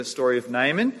The story of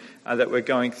Naaman that we're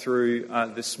going through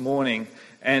this morning.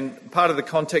 And part of the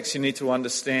context you need to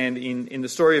understand in the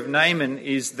story of Naaman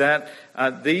is that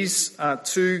these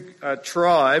two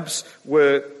tribes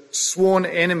were sworn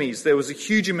enemies. There was a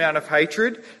huge amount of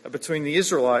hatred between the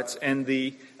Israelites and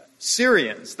the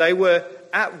Syrians. They were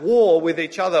at war with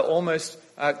each other almost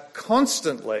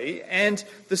constantly, and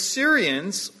the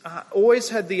Syrians always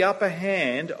had the upper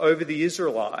hand over the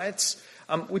Israelites,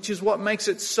 which is what makes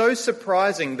it so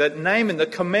surprising that Naaman, the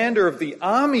commander of the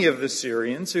army of the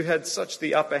Syrians, who had such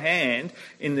the upper hand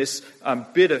in this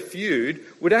bitter feud,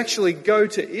 would actually go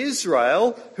to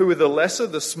Israel, who were the lesser,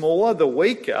 the smaller, the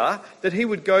weaker, that he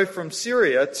would go from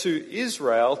Syria to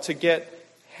Israel to get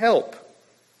help.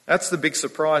 That's the big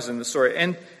surprise in the story.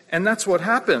 And that's what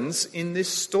happens in this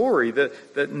story,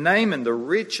 that Naaman, the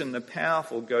rich and the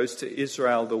powerful, goes to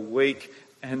Israel, the weak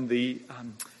and the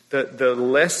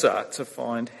lesser, to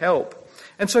find help.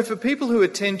 And so for people who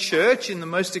attend church in the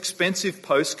most expensive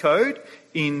postcode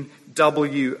in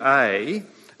WA,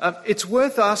 it's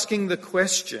worth asking the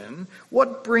question,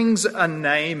 what brings a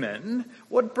Naaman,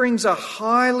 what brings a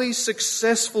highly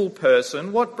successful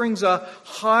person, what brings a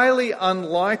highly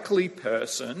unlikely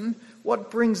person,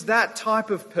 what brings that type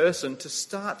of person to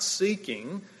start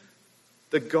seeking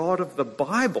the God of the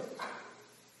Bible?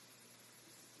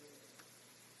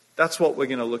 That's what we're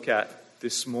going to look at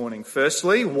this morning.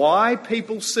 Firstly, why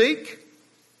people seek.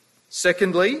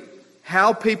 Secondly,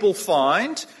 how people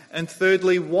find. And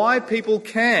thirdly, why people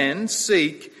can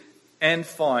seek and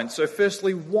find. So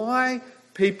firstly, why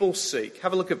people seek.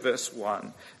 Have a look at verse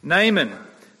 1. Naaman,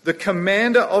 the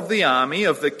commander of the army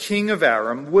of the king of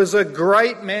Aram, was a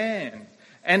great man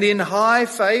and in high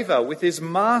favour with his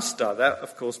master, that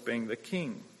of course being the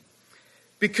king.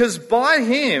 Because by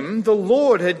him the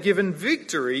Lord had given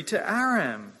victory to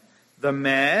Aram. The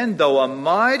man, though a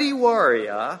mighty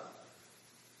warrior,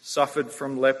 suffered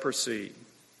from leprosy.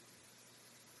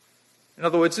 In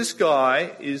other words, this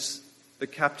guy is the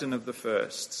captain of the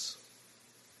firsts.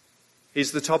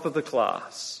 He's the top of the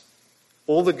class.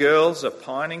 All the girls are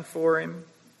pining for him.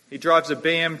 He drives a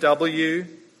BMW.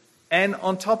 And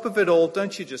on top of it all,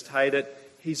 don't you just hate it,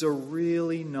 he's a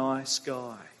really nice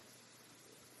guy.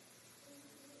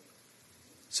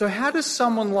 So how does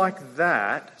someone like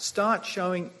that start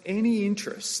showing any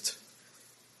interest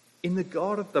in the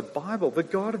God of the Bible, the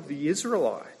God of the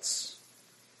Israelites?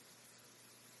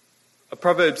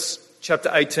 Proverbs chapter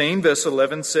 18 verse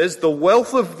 11 says, "The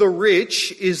wealth of the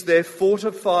rich is their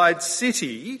fortified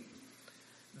city.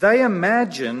 They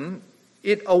imagine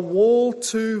it a wall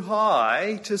too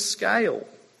high to scale."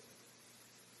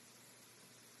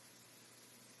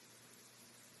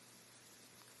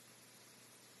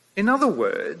 In other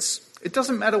words, it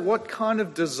doesn't matter what kind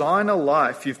of designer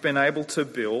life you've been able to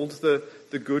build,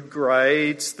 the good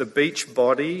grades, the beach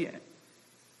body,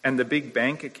 and the big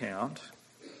bank account,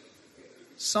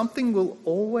 something will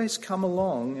always come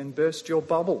along and burst your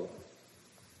bubble.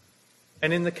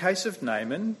 And in the case of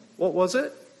Naaman, what was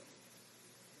it?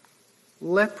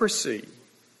 Leprosy.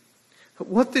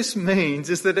 What this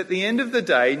means is that at the end of the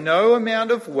day, no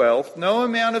amount of wealth, no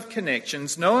amount of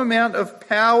connections, no amount of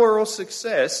power or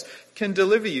success can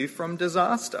deliver you from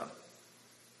disaster.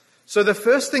 So the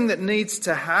first thing that needs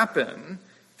to happen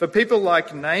for people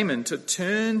like Naaman to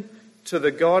turn to the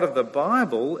God of the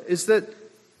Bible is that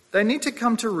they need to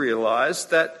come to realise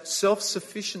that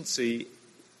self-sufficiency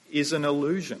is an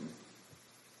illusion.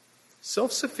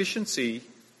 Self-sufficiency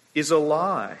is a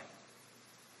lie.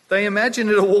 They imagine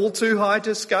it all too high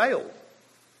to scale.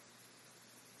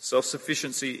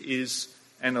 Self-sufficiency is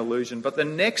an illusion. But the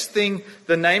next thing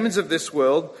the Naamans of this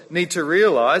world need to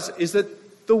realise is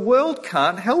that the world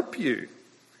can't help you.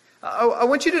 I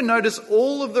want you to notice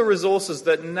all of the resources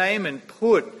that Naaman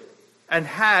put and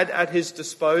had at his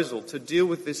disposal to deal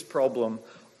with this problem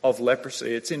of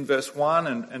leprosy. It's in verse 1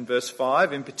 and verse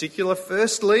 5 in particular.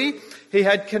 Firstly, he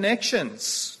had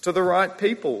connections to the right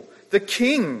people. The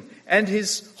king and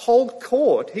his whole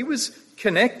court, he was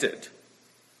connected.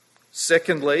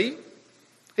 Secondly,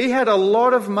 he had a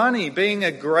lot of money. Being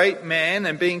a great man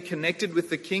and being connected with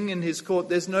the king and his court,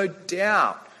 there's no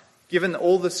doubt, given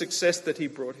all the success that he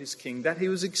brought his king, that he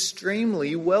was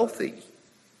extremely wealthy.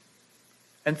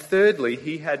 And thirdly,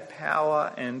 he had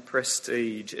power and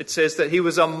prestige. It says that he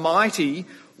was a mighty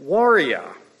warrior.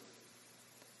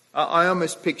 I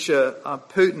almost picture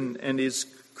Putin and his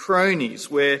cronies,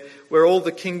 where all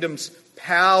the kingdom's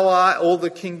power, all the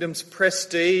kingdom's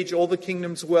prestige, all the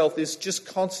kingdom's wealth is just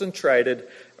concentrated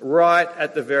right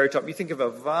at the very top. You think of a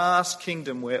vast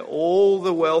kingdom where all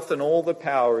the wealth and all the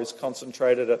power is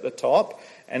concentrated at the top,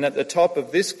 and at the top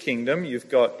of this kingdom you've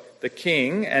got the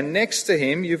king, and next to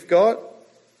him you've got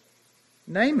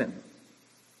Naaman,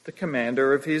 the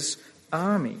commander of his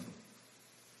army.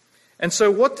 And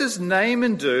so what does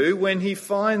Naaman do when he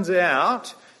finds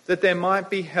out that there might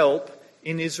be help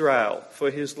in Israel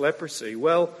for his leprosy?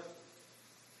 Well,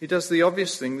 he does the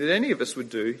obvious thing that any of us would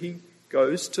do. He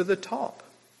goes to the top.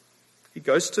 He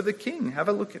goes to the king. Have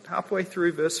a look at halfway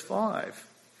through verse 5.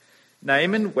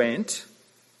 Naaman went,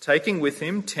 taking with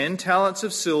him 10 talents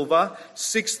of silver,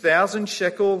 6,000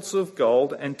 shekels of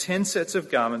gold, and 10 sets of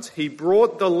garments. He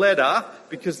brought the letter,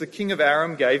 because the king of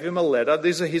Aram gave him a letter.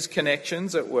 These are his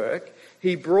connections at work.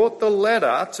 He brought the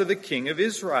letter to the king of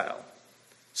Israel.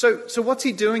 So what's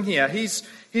he doing here?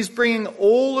 He's bringing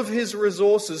all of his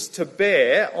resources to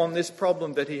bear on this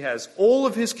problem that he has. All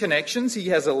of his connections, he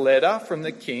has a letter from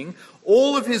the king.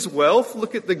 All of his wealth,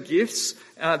 look at the gifts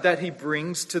that he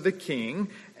brings to the king.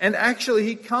 And actually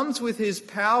he comes with his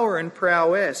power and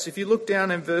prowess. If you look down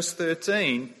in verse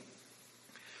 13,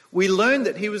 we learn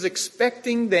that he was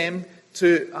expecting them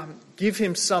to give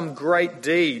him some great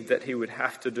deed that he would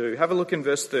have to do. Have a look in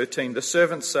verse 13. The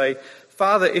servants say,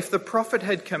 "Father, if the prophet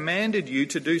had commanded you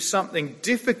to do something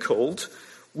difficult,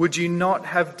 would you not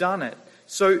have done it?"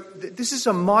 So this is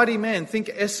a mighty man. Think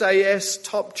SAS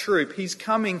top troop. He's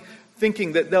coming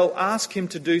thinking that they'll ask him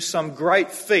to do some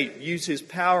great feat, use his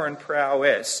power and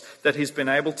prowess that he's been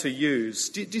able to use.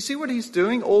 Do you see what he's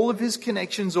doing? All of his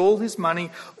connections, all his money,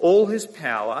 all his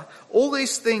power, all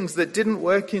these things that didn't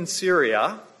work in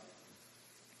Syria,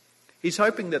 he's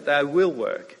hoping that they will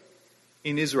work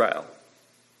in Israel.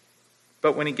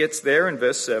 But when he gets there in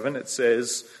verse 7, it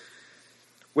says,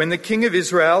 "When the king of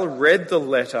Israel read the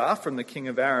letter from the king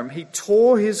of Aram, he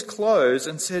tore his clothes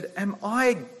and said, 'Am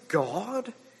I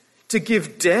God to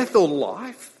give death or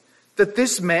life, that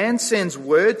this man sends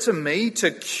word to me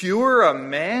to cure a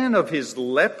man of his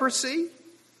leprosy?'"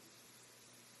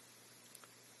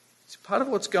 So part of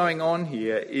what's going on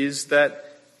here is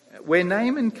that where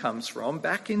Naaman comes from,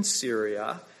 back in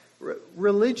Syria,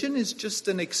 religion is just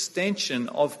an extension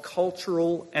of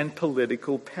cultural and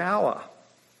political power.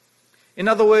 In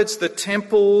other words, the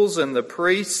temples and the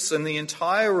priests and the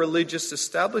entire religious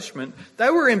establishment, they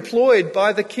were employed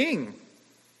by the king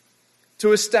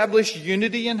to establish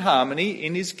unity and harmony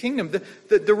in his kingdom.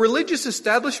 The religious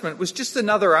establishment was just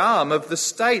another arm of the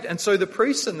state, and so the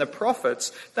priests and the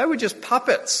prophets, they were just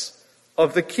puppets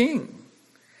of the king.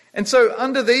 And so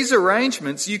under these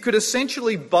arrangements, you could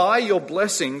essentially buy your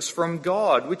blessings from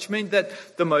God, which meant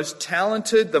that the most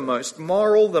talented, the most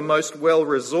moral, the most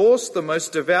well-resourced, the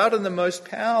most devout and the most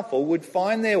powerful would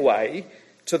find their way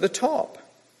to the top,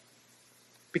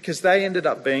 because they ended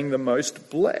up being the most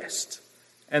blessed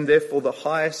and therefore the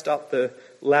highest up the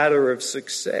ladder of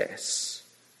success.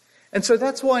 And so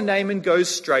that's why Naaman goes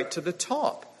straight to the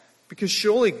top, because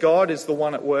surely God is the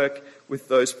one at work with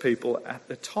those people at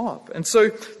the top. And so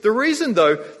the reason,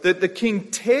 though, that the king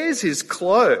tears his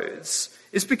clothes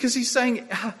is because he's saying,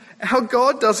 our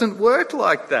God doesn't work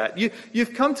like that.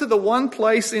 You've come to the one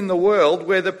place in the world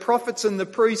where the prophets and the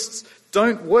priests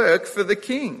don't work for the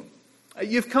king.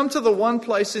 You've come to the one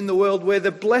place in the world where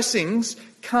the blessings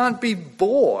can't be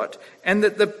bought, and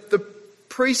that the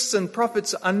priests and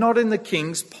prophets are not in the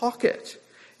king's pocket.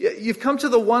 You've come to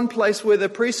the one place where the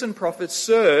priests and prophets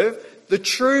serve the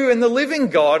true and the living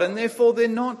God, and therefore they're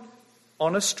not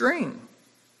on a string.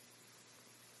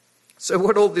 So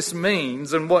what all this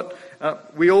means, and what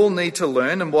we all need to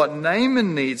learn, and what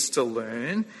Naaman needs to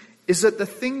learn, is that the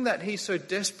thing that he so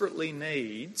desperately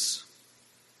needs,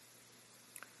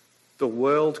 the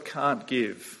world can't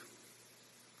give.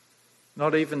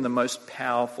 Not even the most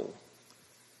powerful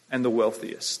and the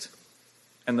wealthiest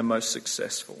and the most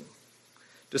successful.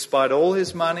 Despite all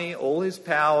his money, all his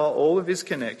power, all of his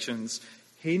connections,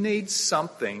 he needs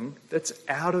something that's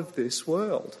out of this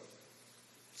world.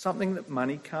 Something that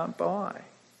money can't buy.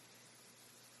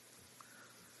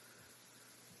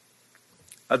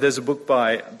 There's a book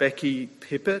by Becky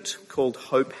Pippert called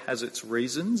Hope Has Its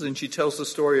Reasons, and she tells the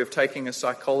story of taking a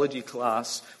psychology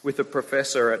class with a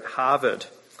professor at Harvard.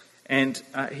 And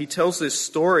he tells this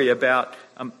story about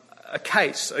a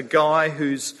case, a guy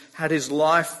who's had his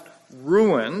life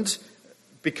ruined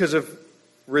because of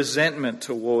resentment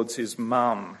towards his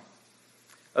mum.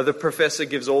 The professor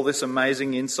gives all this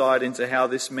amazing insight into how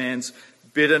this man's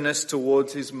bitterness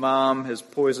towards his mum has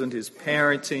poisoned his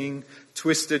parenting,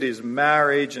 twisted his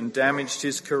marriage and damaged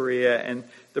his career. And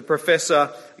the professor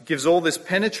gives all this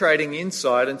penetrating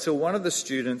insight until one of the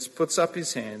students puts up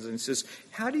his hands and says,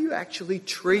 "How do you actually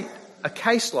treat a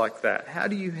case like that? How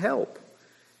do you help?"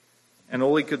 And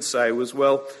all he could say was,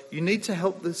 "Well, you need to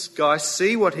help this guy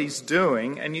see what he's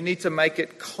doing, and you need to make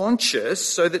it conscious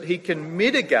so that he can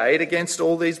mitigate against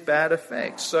all these bad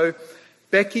effects." So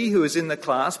Becky, who was in the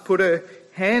class, put her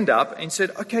hand up and said,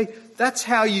 okay, that's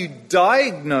how you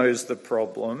diagnose the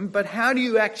problem, but how do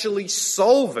you actually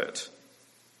solve it?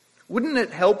 Wouldn't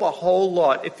it help a whole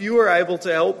lot if you were able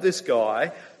to help this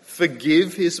guy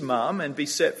forgive his mum and be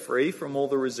set free from all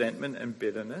the resentment and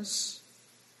bitterness?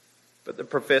 But the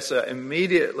professor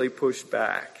immediately pushed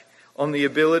back on the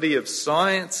ability of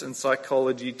science and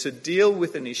psychology to deal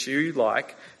with an issue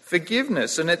like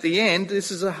forgiveness. And at the end,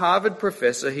 this is a Harvard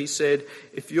professor, he said,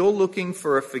 if you're looking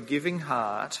for a forgiving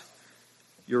heart,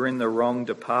 you're in the wrong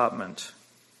department.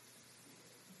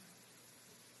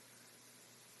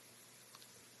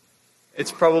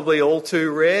 It's probably all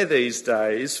too rare these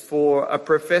days for a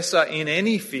professor in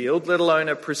any field, let alone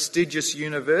a prestigious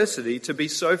university, to be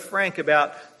so frank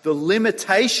about the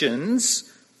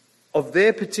limitations of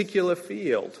their particular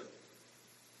field.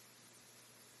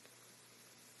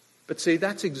 But see,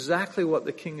 that's exactly what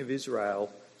the King of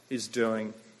Israel is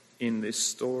doing in this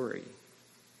story.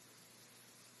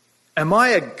 Am I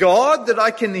a God that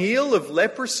I can heal of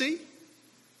leprosy?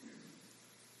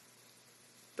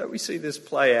 Don't we see this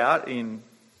play out in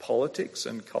politics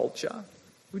and culture?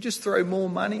 We just throw more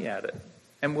money at it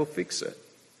and we'll fix it.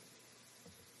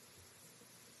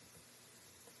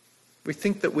 We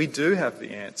think that we do have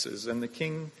the answers, and the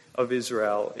King of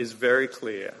Israel is very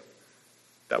clear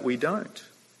that we don't.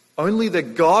 Only the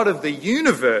God of the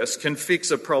universe can fix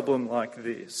a problem like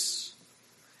this.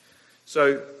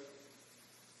 So,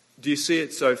 do you see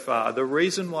it so far? The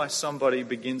reason why somebody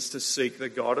begins to seek the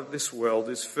God of this world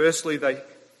is, firstly, they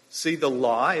see the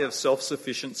lie of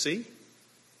self-sufficiency,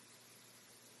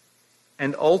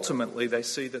 and ultimately they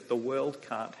see that the world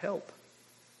can't help,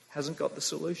 hasn't got the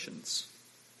solutions.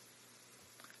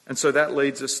 And so that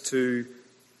leads us to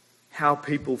how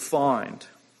people find.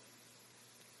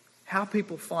 How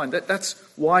people find. That's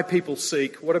why people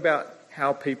seek. What about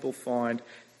how people find?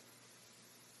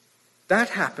 That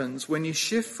happens when you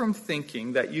shift from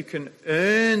thinking that you can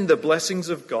earn the blessings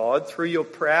of God through your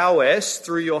prowess,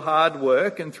 through your hard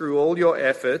work, and through all your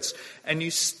efforts, and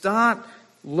you start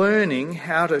learning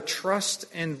how to trust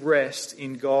and rest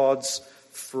in God's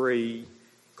free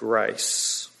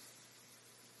grace.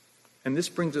 And this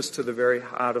brings us to the very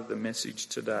heart of the message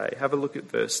today. Have a look at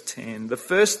verse 10. The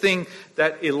first thing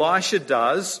that Elisha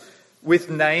does with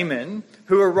Naaman,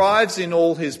 who arrives in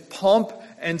all his pomp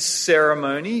and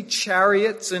ceremony,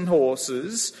 chariots and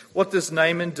horses, what does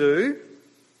Elisha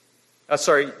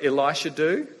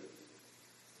do?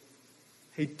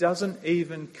 He doesn't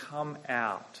even come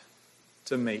out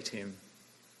to meet him.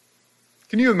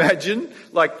 Can you imagine,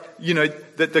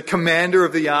 that the commander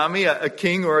of the army, a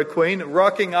king or a queen,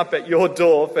 rocking up at your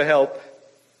door for help,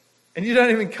 and you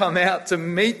don't even come out to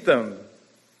meet them?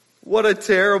 What a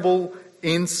terrible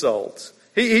insult.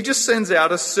 He just sends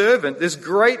out a servant, this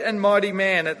great and mighty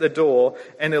man at the door,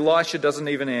 and Elisha doesn't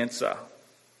even answer.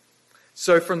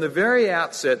 So from the very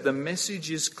outset, the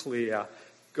message is clear.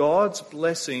 God's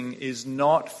blessing is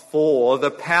not for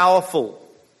the powerful.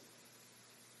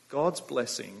 God's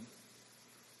blessing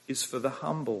is for the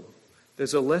humble.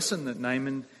 There's a lesson that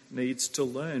Naaman needs to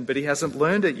learn, but he hasn't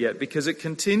learned it yet because it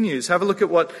continues. Have a look at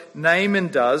what Naaman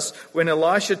does when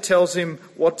Elisha tells him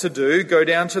what to do. Go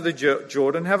down to the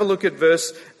Jordan. Have a look at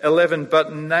verse 11.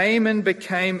 But Naaman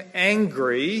became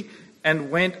angry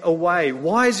and went away.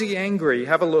 Why is he angry?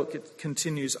 Have a look. It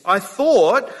continues. I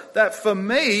thought that for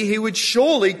me he would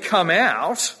surely come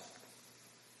out,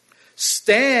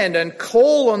 stand and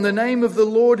call on the name of the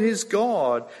Lord his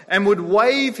God, and would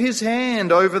wave his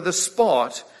hand over the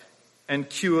spot and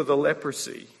cure the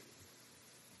leprosy.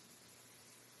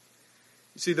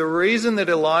 You see, the reason that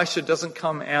Elisha doesn't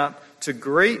come out to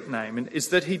greet Naaman is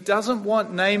that he doesn't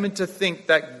want Naaman to think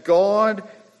that God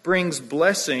brings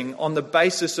blessing on the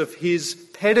basis of his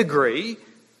pedigree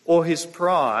or his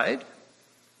pride.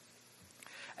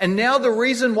 And now the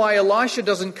reason why Elisha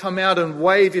doesn't come out and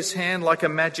wave his hand like a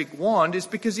magic wand is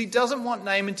because he doesn't want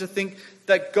Naaman to think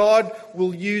that God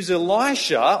will use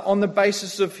Elisha on the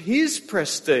basis of his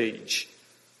prestige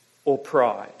or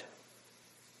pride.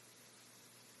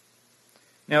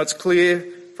 Now it's clear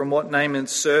from what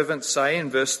Naaman's servants say in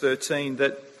verse 13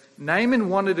 that Naaman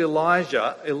wanted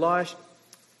Elisha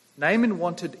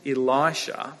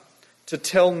to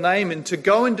tell Naaman to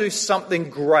go and do something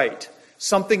great,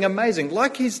 something amazing,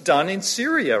 like he's done in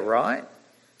Syria, right?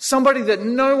 Somebody that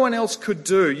no one else could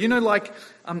do. You know, like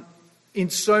in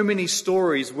so many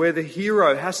stories where the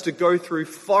hero has to go through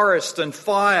forest and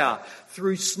fire,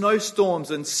 through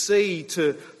snowstorms and sea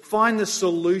to find the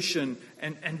solution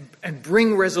and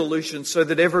bring resolution so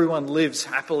that everyone lives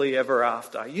happily ever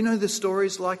after. You know the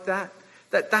stories like that?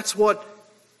 That's what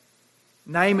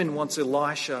Naaman wants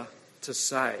Elisha to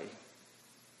say.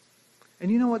 And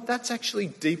you know what? That's actually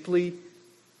deeply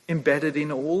embedded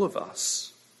in all of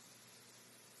us.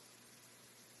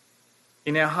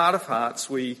 In our heart of hearts,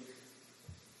 we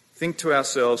think to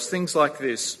ourselves things like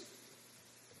this: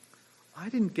 I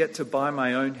didn't get to buy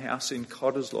my own house in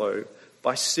Cottesloe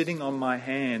by sitting on my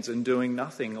hands and doing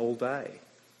nothing all day.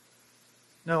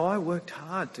 No, I worked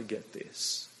hard to get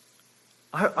this.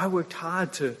 I worked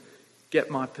hard to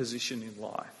get my position in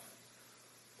life.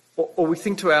 Or we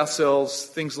think to ourselves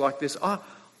things like this: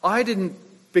 I didn't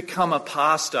become a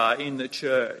pastor in the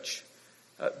church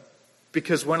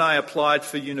because when I applied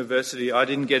for university, I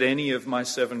didn't get any of my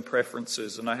 7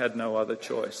 preferences and I had no other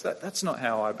choice. That's not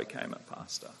how I became a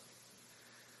pastor.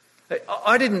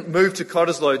 I didn't move to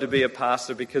Cottesloe to be a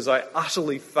pastor because I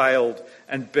utterly failed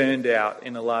and burned out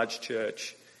in a large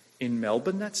church in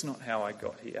Melbourne. That's not how I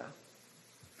got here.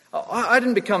 I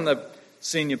didn't become the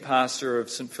senior pastor of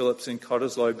St Philip's in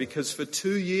Cottesloe because for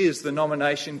 2 years the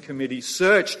nomination committee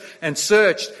searched and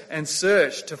searched and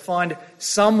searched to find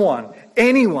someone,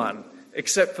 anyone,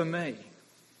 except for me,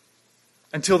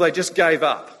 until they just gave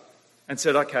up and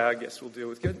said, okay, I guess we'll deal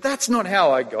with it. That's not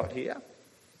how I got here.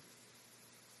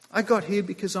 I got here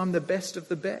because I'm the best of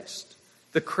the best,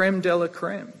 the creme de la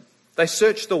creme. They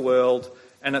searched the world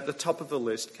and at the top of the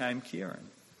list came Kieran.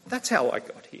 That's how I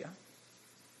got here.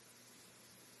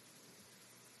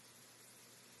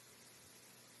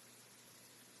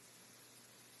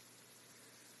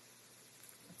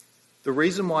 The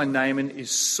reason why Naaman is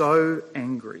so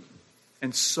angry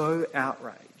and so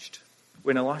outraged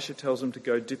when Elisha tells him to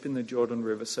go dip in the Jordan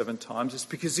River 7 times is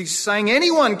because he's saying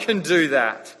anyone can do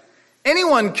that.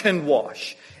 Anyone can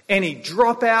wash. Any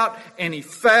dropout, any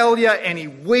failure, any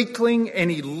weakling,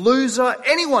 any loser,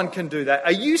 anyone can do that.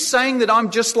 Are you saying that I'm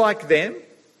just like them?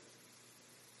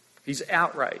 He's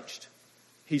outraged.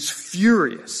 He's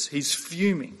furious. He's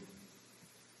fuming.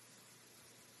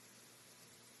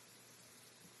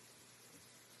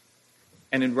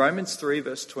 And in Romans 3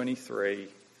 verse 23,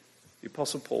 the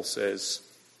Apostle Paul says,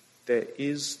 there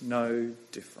is no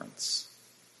difference.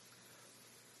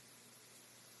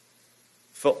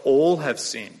 For all have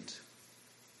sinned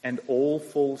and all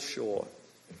fall short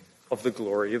of the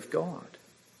glory of God.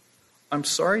 I'm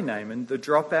sorry, Naaman, the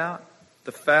dropout,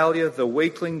 the failure, the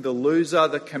weakling, the loser,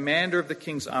 the commander of the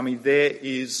king's army, there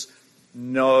is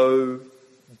no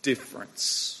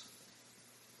difference.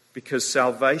 Because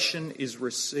salvation is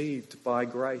received by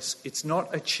grace. It's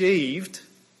not achieved,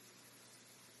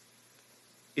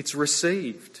 it's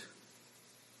received.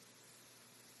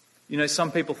 You know,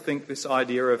 some people think this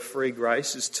idea of free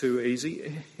grace is too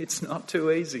easy. It's not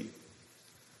too easy.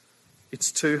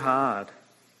 It's too hard.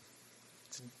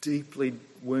 It's deeply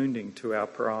wounding to our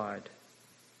pride.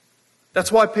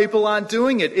 That's why people aren't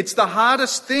doing it. It's the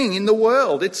hardest thing in the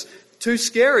world. It's too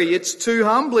scary. It's too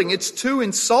humbling. It's too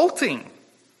insulting.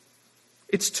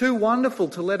 It's too wonderful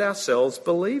to let ourselves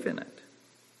believe in it.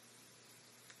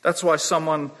 That's why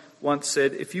someone once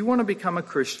said, if you want to become a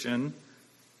Christian,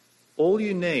 all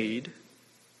you need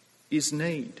is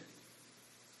need.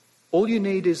 All you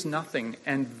need is nothing,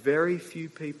 and very few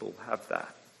people have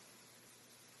that.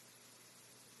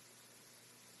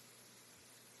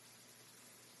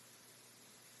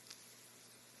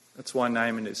 That's why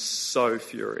Naaman is so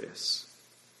furious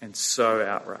and so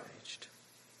outraged.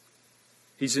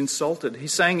 He's insulted.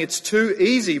 He's saying it's too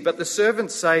easy, but the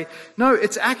servants say, no,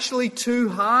 it's actually too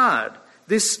hard.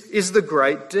 This is the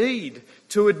great deed,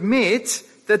 to admit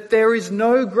that there is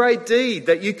no great deed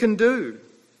that you can do.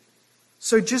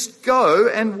 So just go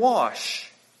and wash.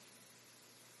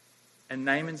 And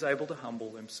Naaman's able to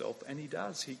humble himself, and he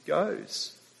does. He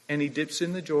goes and he dips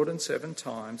in the Jordan 7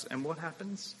 times, and what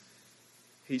happens?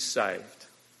 He's saved.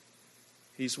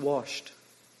 He's washed.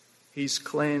 He's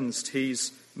cleansed.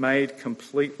 He's made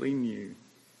completely new.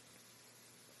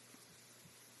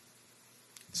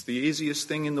 It's the easiest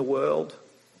thing in the world.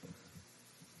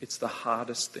 It's the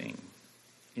hardest thing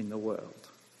in the world.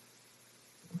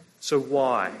 So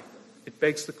why? It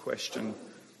begs the question,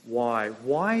 why?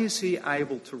 Why is he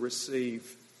able to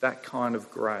receive that kind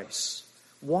of grace?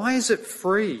 Why is it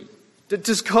free?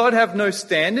 Does God have no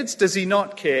standards? Does he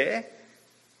not care?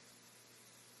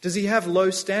 Does he have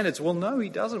low standards? Well, no, he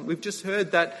doesn't. We've just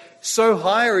heard that so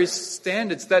high are his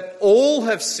standards that all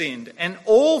have sinned and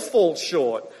all fall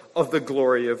short of the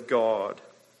glory of God.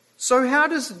 So how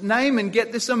does Naaman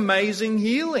get this amazing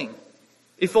healing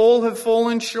if all have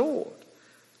fallen short?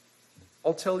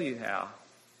 I'll tell you how.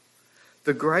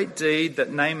 The great deed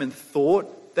that Naaman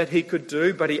thought that he could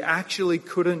do, but he actually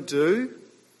couldn't do,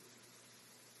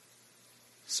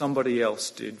 somebody else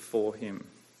did for him.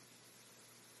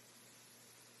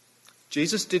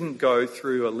 Jesus didn't go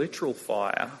through a literal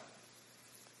fire,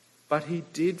 but he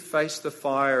did face the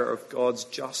fire of God's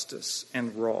justice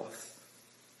and wrath.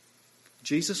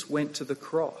 Jesus went to the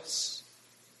cross,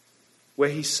 where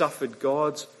he suffered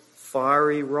God's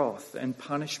fiery wrath and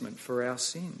punishment for our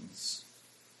sins.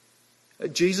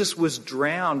 Jesus was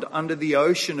drowned under the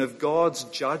ocean of God's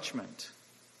judgment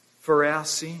for our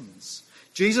sins.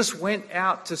 Jesus went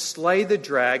out to slay the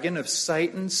dragon of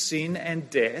Satan, sin and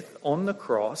death on the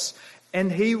cross,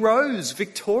 and he rose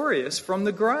victorious from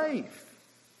the grave.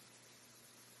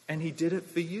 And he did it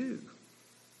for you.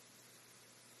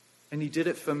 And he did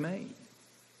it for me.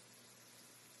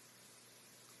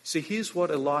 See, here's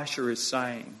what Elisha is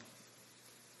saying.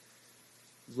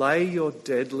 Lay your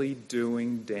deadly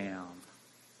doing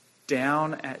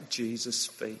down at Jesus'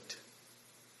 feet.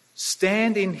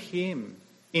 Stand in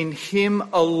him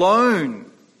alone,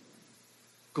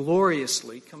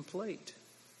 gloriously complete.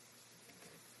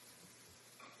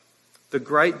 The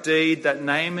great deed that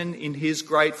Naaman in his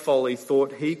great folly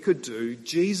thought he could do,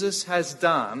 Jesus has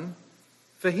done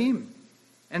for him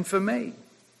and for me.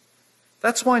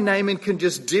 That's why Naaman can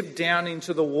just dip down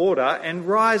into the water and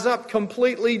rise up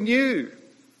completely new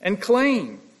and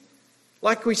clean.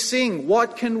 Like we sing,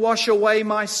 what can wash away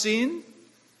my sin?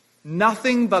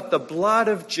 Nothing but the blood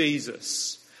of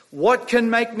Jesus. What can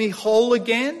make me whole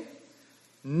again?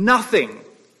 Nothing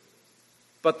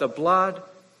but the blood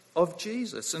of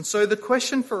Jesus. And so the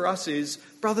question for us is,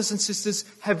 brothers and sisters,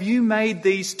 have you made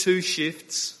these two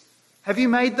shifts? Have you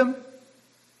made them?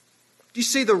 Do you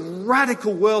see the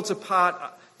radical worlds apart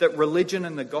that religion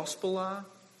and the gospel are?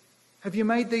 Have you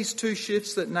made these two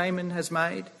shifts that Naaman has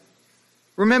made?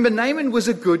 Remember, Naaman was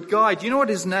a good guy. Do you know what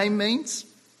his name means?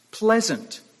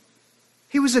 Pleasant.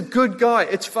 He was a good guy.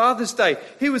 It's Father's Day.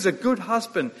 He was a good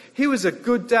husband. He was a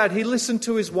good dad. He listened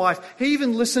to his wife. He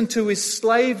even listened to his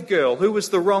slave girl, who was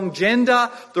the wrong gender,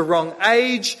 the wrong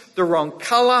age, the wrong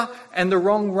colour, and the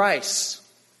wrong race.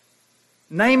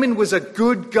 Naaman was a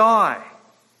good guy.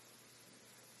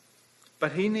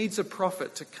 But he needs a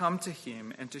prophet to come to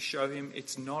him and to show him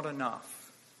it's not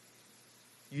enough.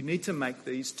 You need to make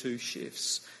these two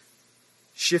shifts.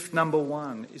 Shift number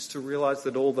one is to realize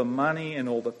that all the money and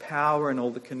all the power and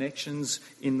all the connections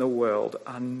in the world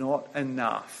are not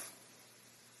enough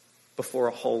before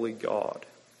a holy God.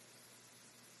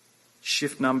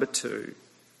 Shift number two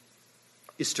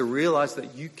is to realize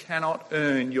that you cannot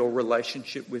earn your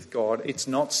relationship with God. It's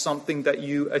not something that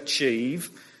you achieve.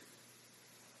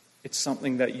 It's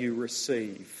something that you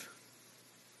receive.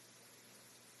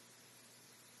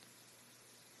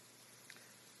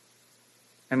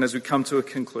 And as we come to a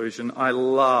conclusion, I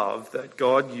love that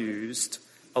God used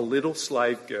a little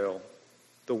slave girl,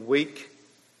 the weak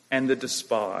and the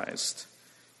despised,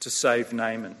 to save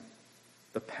Naaman,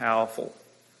 the powerful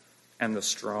and the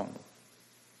strong.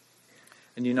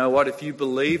 And you know what? If you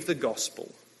believe the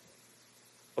gospel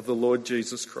of the Lord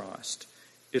Jesus Christ,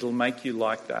 it'll make you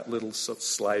like that little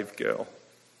slave girl,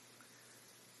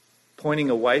 pointing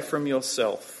away from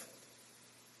yourself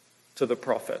to the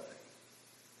prophet.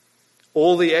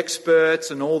 All the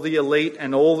experts and all the elite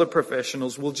and all the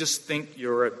professionals will just think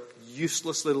you're a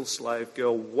useless little slave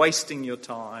girl, wasting your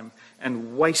time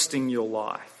and wasting your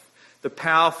life. The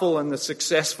powerful and the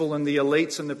successful and the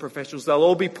elites and the professionals, they'll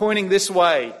all be pointing this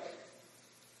way.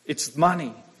 It's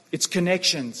money, it's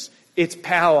connections, it's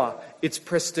power, it's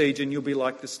prestige, and you'll be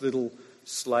like this little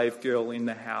slave girl in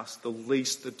the house, the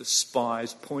least, the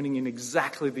despised, pointing in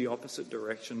exactly the opposite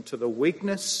direction to the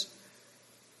weakness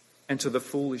and to the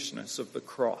foolishness of the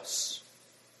cross.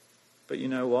 But you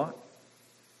know what?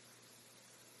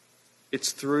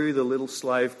 It's through the little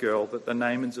slave girl that the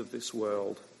Naamans of this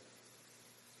world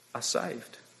are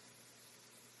saved.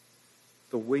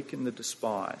 The weak and the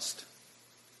despised.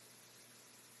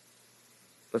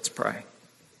 Let's pray.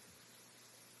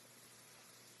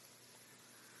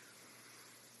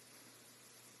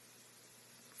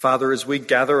 Father, as we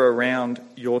gather around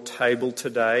your table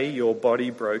today, your body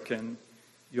broken,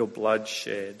 your blood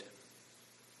shed,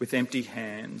 with empty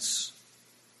hands,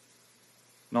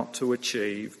 not to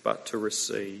achieve but to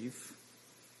receive,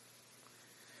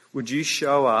 would you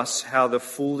show us how the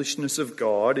foolishness of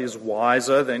God is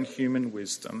wiser than human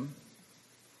wisdom,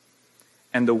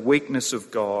 and the weakness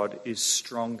of God is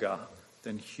stronger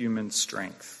than human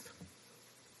strength?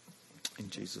 In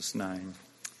Jesus' name,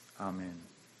 amen.